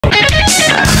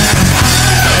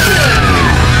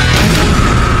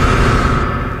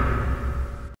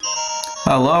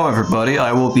Hello everybody,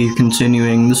 I will be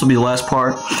continuing, this will be the last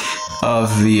part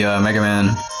of the Mega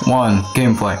Man 1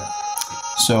 gameplay.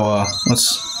 So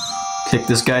let's kick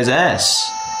this guy's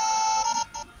ass.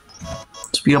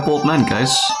 Speed up old men,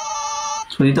 guys.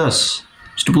 That's what he does.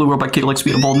 Just a blue robot kid like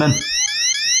speed up old men.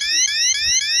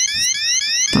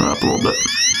 Turn it up a little bit.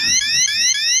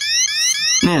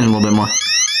 And a little bit more.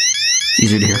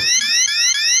 Easier to hear.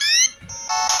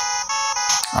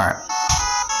 Alright.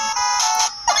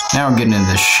 Now we're getting into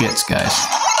the shits, guys.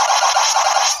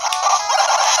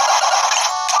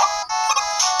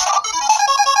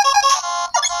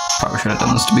 Probably should have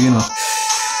done this to begin with.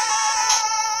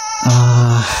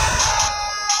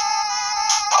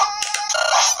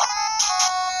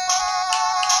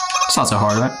 It's not so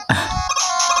hard, right?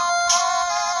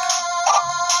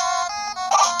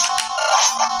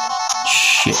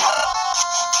 Shit.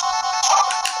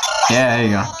 Yeah, there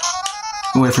you go.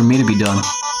 Wait for me to be done.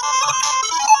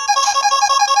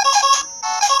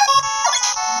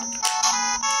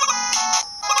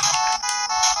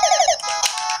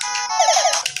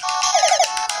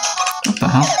 What the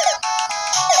hell?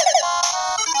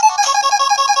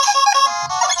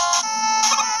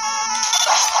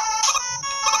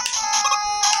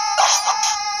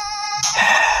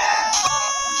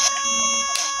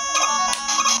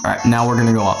 Alright, now we're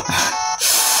gonna go up.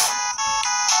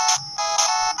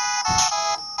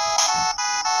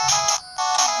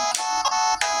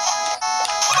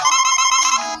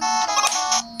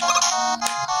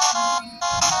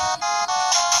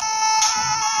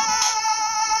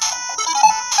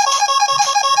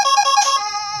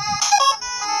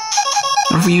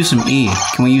 What if we use some E?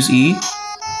 Can we use E?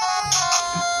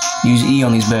 Use E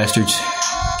on these bastards.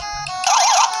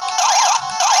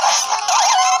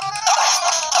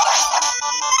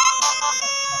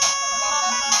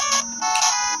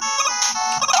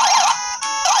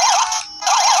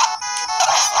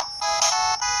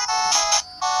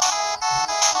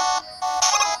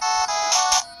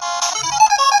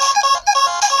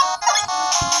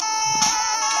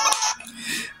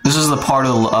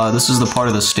 This is the part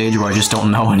of the stage where I just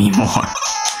don't know anymore.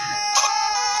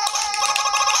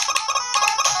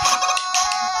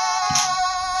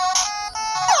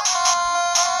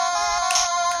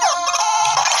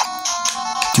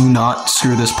 Do not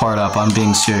screw this part up, I'm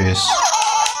being serious.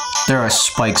 There are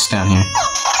spikes down here.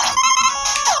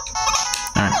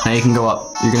 Alright, now you can go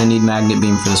up. You're gonna need magnet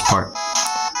beam for this part.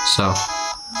 So,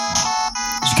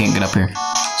 you can't get up here.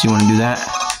 So you wanna do that?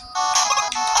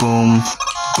 Boom.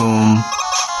 Boom.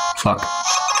 Fuck.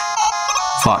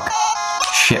 Fuck.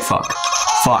 Shit, fuck.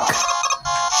 Fuck.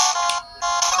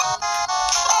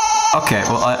 Okay,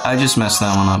 well, I just messed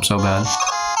that one up so bad.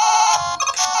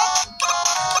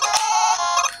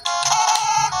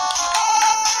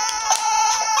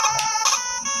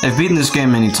 I've beaten this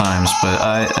game many times, but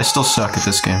I still suck at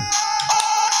this game.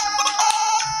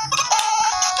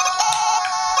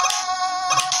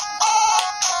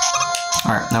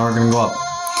 Alright, now we're gonna go up.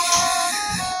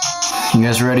 You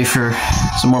guys ready for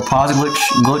some more pause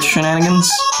glitch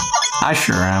shenanigans? I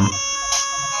sure am.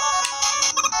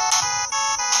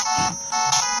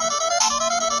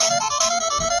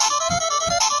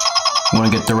 You want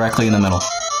to get directly in the middle.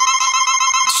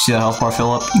 See the health bar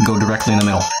fill up? You go directly in the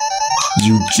middle.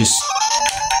 You just...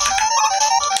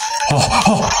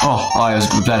 Oh, I was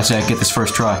about to say I'd get this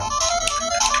first try.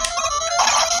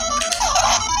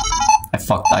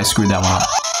 I screwed that one up.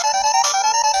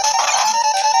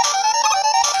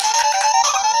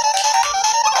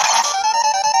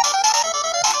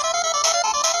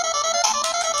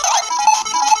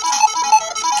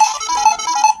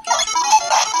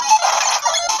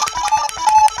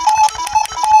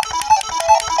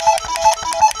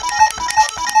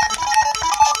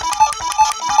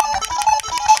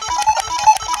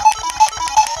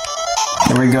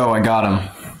 There we go, I got him.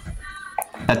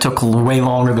 That took way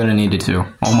longer than it needed to.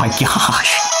 Oh my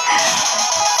gosh.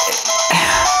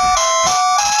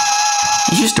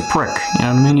 He's just a prick, you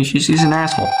know what I mean? He's an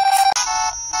asshole.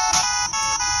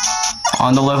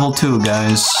 On to level 2,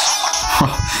 guys.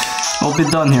 We'll be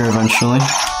done here eventually.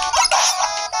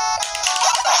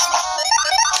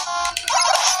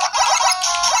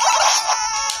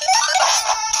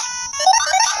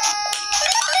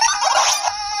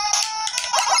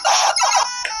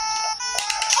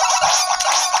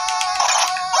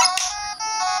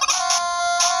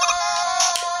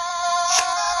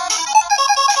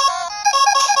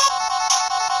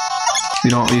 If we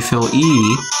don't refill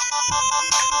E,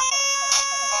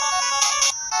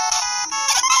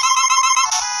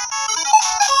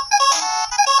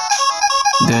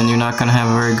 then you're not gonna have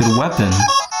a very good weapon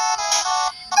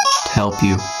to help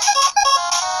you.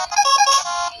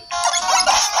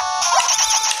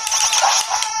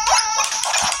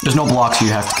 There's no blocks, so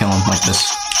you have to kill him like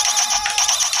this.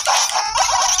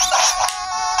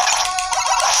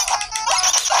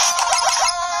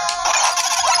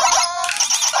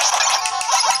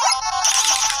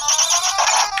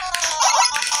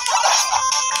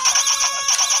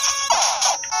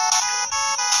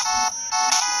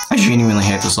 I genuinely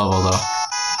hate this level though.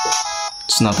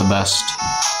 It's not the best.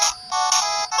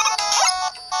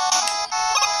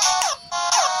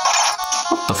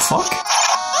 What the fuck?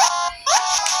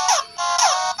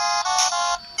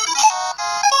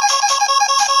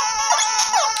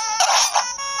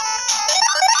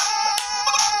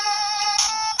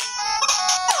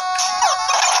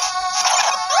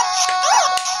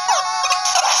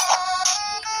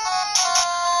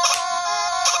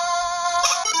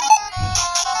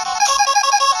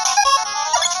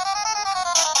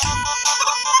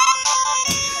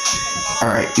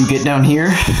 Alright, you get down here,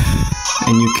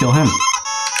 and you kill him.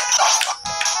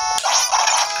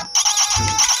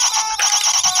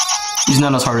 He's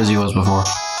not as hard as he was before.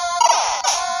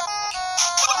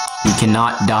 We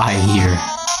cannot die here.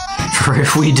 For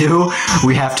if we do,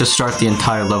 we have to start the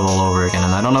entire level all over again.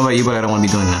 And I don't know about you, but I don't want to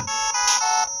be doing that.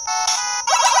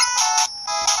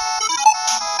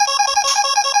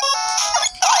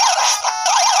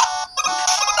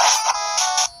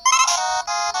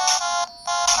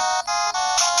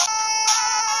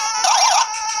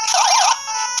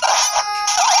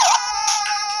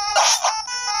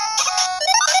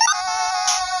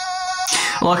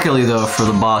 Luckily though, for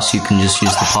the boss, you can just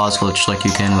use the pause glitch like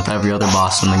you can with every other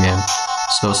boss in the game.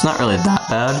 So it's not really that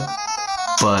bad,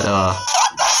 but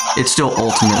it's still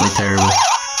ultimately terrible.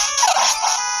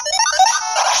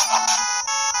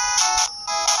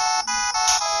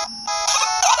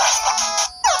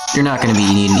 You're not going to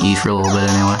be needing E for a little bit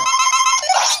anyway,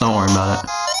 so don't worry about it.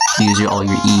 Use all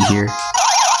your E here.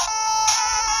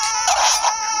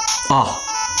 Oh,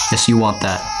 yes, you want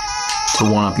that. To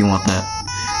 1-up, you want that.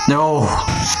 No!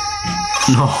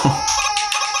 No!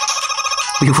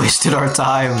 We wasted our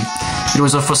time! It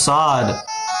was a facade!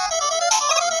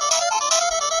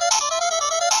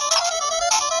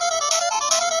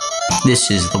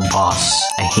 This is the boss.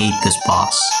 I hate this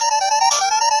boss.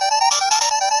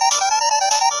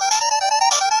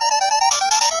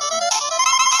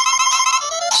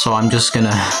 So I'm just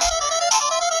gonna...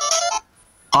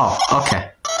 Oh, okay.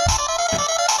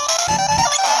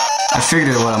 I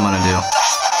figured out what I'm gonna do.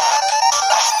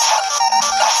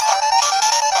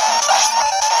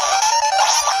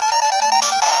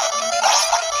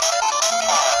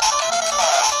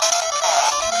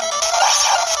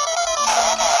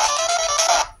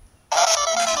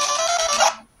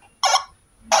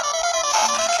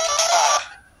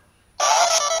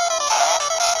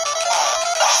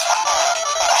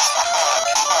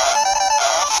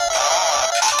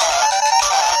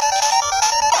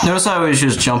 Notice how I was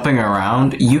just jumping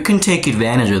around? You can take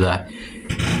advantage of that.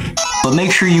 But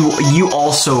make sure you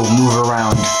also move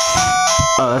around.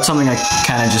 That's something I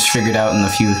kind of just figured out in the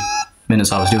few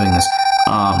minutes I was doing this.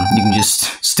 You can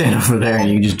just stand over there and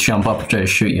you can just jump up and try to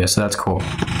shoot you, so that's cool.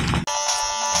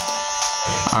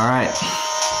 Alright.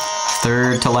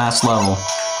 Third to last level.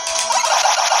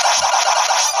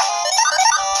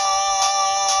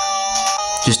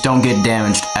 Just don't get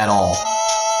damaged at all.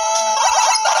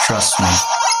 Trust me.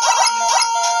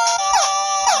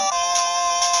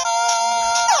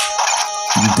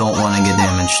 You don't want to get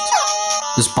damaged.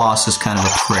 This boss is kind of a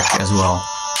prick as well.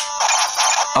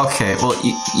 Okay, well,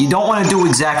 you don't want to do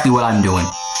exactly what I'm doing.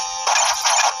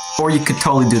 Or you could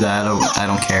totally do that, I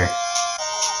don't care.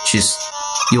 Just,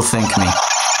 you'll thank me.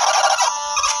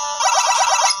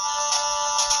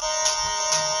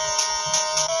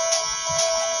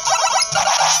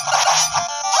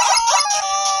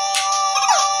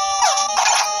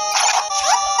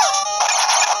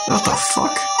 What the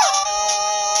fuck?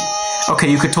 Okay,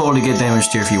 you could totally get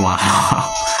damaged here if you want.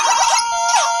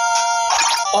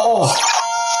 Oh!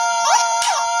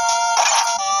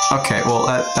 Okay, well,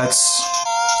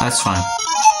 that's fine.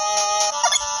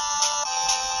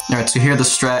 Alright, so here the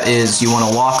strat is you want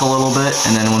to walk a little bit,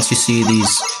 and then once you see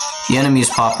the enemies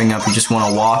popping up, you just want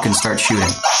to walk and start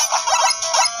shooting.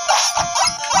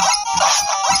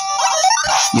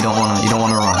 You don't want to run, you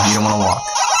don't want to walk.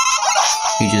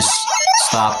 You just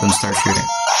stop and start shooting.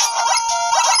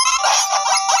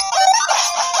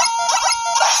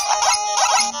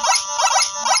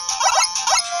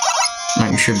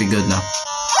 Alright, you should be good now.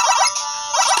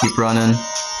 Just keep running.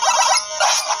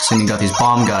 So then you got these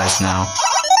bomb guys now.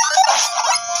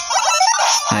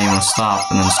 Now you want to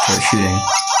stop and then start shooting.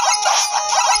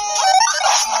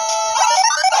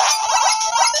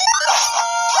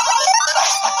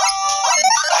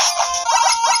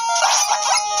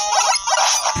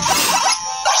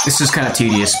 This is kind of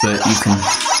tedious, but you can...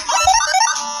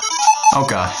 Oh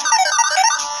god.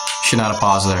 Should not have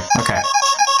paused there. Okay.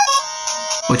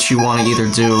 What you want to either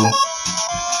do...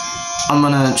 I'm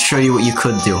gonna show you what you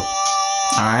could do.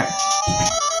 Alright?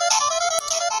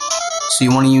 So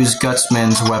you want to use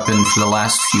Gutsman's weapon for the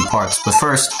last few parts. But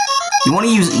first, you want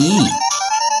to use E.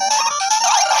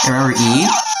 Remember E?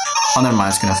 Oh, never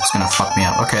mind. It's gonna fuck me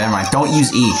up. Okay, never mind. Don't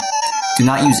use E. Do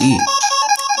not use E.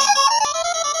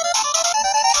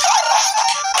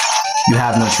 You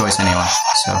have no choice anyway,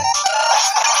 so...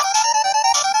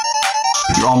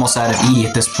 You're almost out of E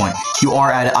at this point.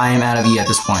 I am out of E at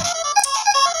this point.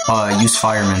 Use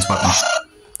Fireman's weapon.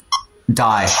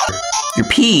 Die. Your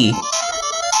P...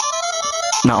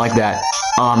 Not like that.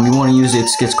 You want to use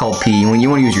it's called P. You want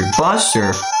to use your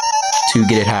Buster to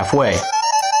get it halfway.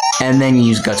 And then you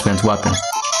use Gutsman's weapon.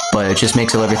 But it just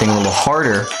makes everything a little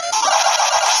harder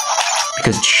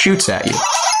because it shoots at you.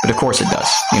 But of course it does.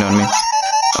 You know what I mean?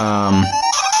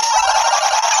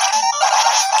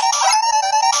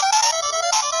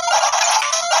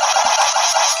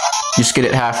 Just get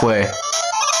it halfway.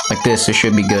 Like this, it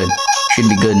should be good. Should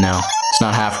be good now. It's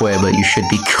not halfway, but you should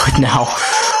be good now.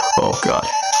 Oh god.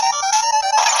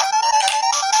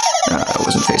 I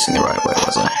wasn't facing the right way,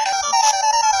 was I?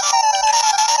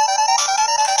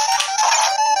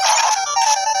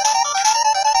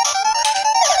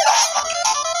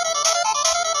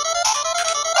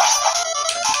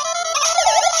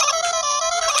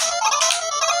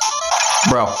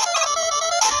 Bro.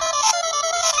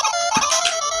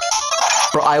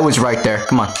 Bro, I was right there.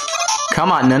 Come on.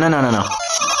 Come on. No, no, no, no, no.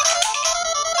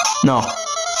 No.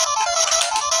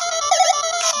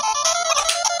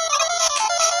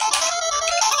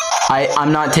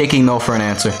 I'm not taking no for an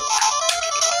answer.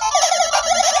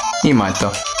 You might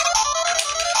though.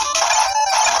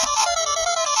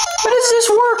 How does this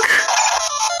work?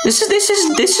 This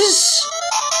is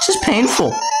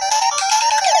painful.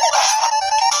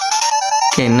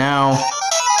 Okay, now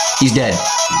he's dead.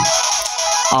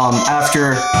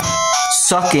 After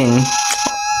sucking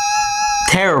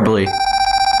terribly.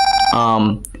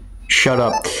 Shut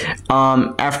up.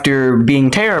 After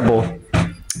being terrible,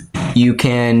 you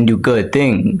can do good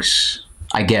things,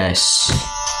 I guess.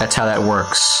 That's how that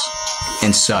works,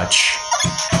 and such.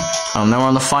 Now we're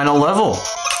on the final level.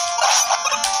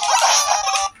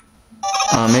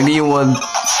 Maybe you would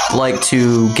like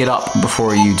to get up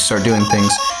before you start doing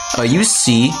things. Use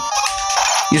C.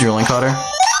 Use your link cutter.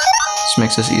 This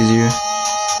makes this easier.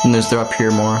 And they're up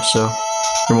here more, so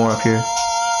they're more up here.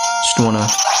 Just wanna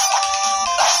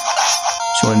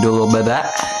do a little bit of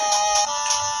that.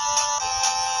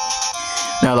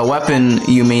 Now the weapon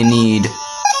you may need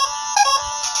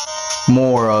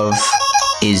more of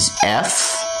is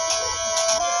F,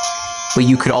 but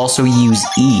you could also use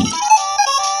E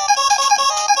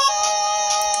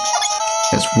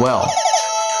as well.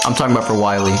 I'm talking about for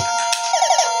Wily.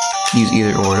 Use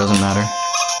either or, doesn't matter.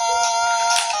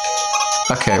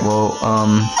 Okay, well,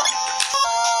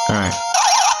 alright.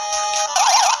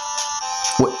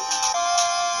 What?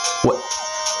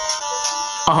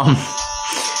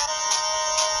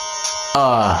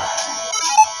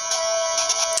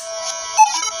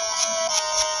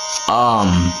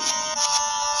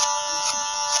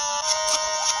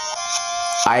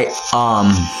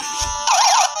 I'm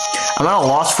at a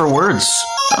loss for words.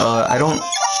 I don't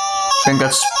think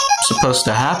that's supposed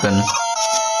to happen.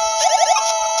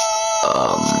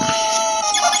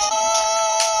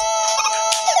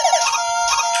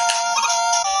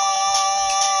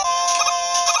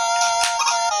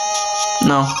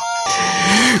 No.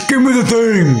 Give me the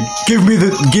thing! Give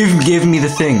me the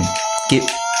thing.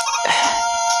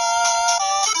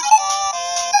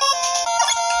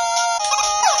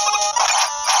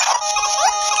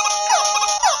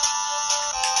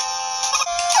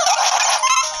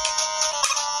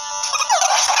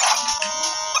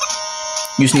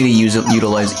 You just need to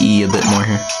utilize E a bit more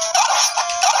here.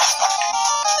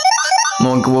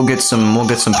 We'll get some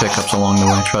pickups along the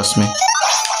way, trust me.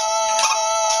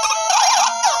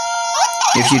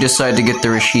 If you decide to get the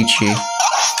Rishichi,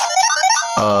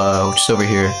 which is over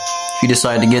here, if you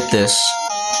decide to get this,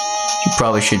 you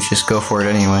probably should just go for it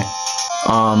anyway.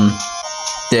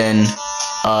 Then,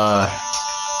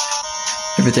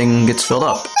 everything gets filled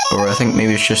up. Or I think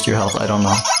maybe it's just your health, I don't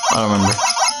know. I don't remember.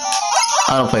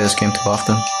 I don't play this game too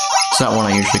often. It's not one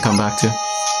I usually come back to.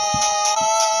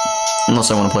 Unless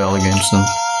I want to play all the games, then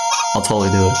I'll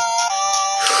totally do it.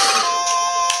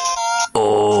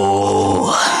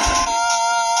 Oh.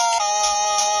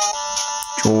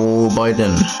 Joe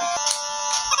Biden.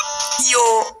 Yo.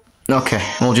 Okay,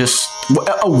 we'll just... What?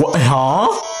 Huh?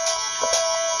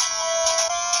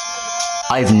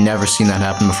 I've never seen that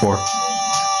happen before.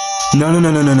 No, no,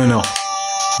 no, no, no, no, no.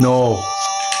 No.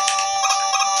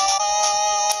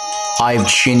 I've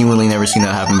genuinely never seen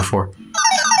that happen before.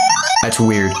 That's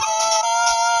weird.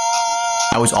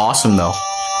 That was awesome, though.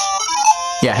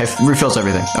 Yeah, it refills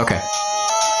everything. Okay.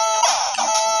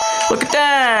 Look at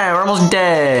that! We're almost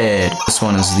dead! This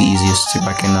one is the easiest to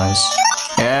recognize.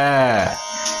 Yeah!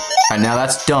 Alright, now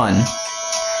that's done.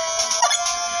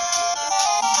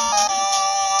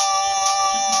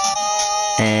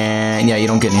 And yeah, you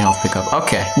don't get any health pickup.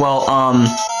 Okay, well,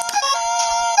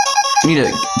 we need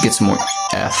to get some more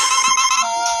F.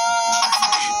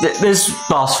 This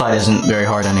boss fight isn't very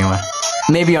hard anyway.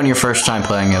 Maybe on your first time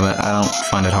playing it, but I don't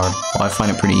find it hard. Well, I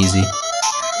find it pretty easy.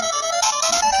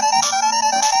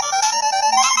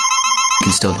 You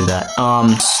can still do that.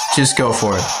 Just go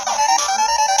for it.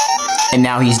 And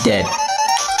now he's dead.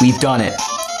 We've done it.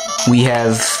 We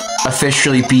have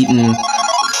officially beaten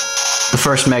the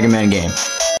first Mega Man game.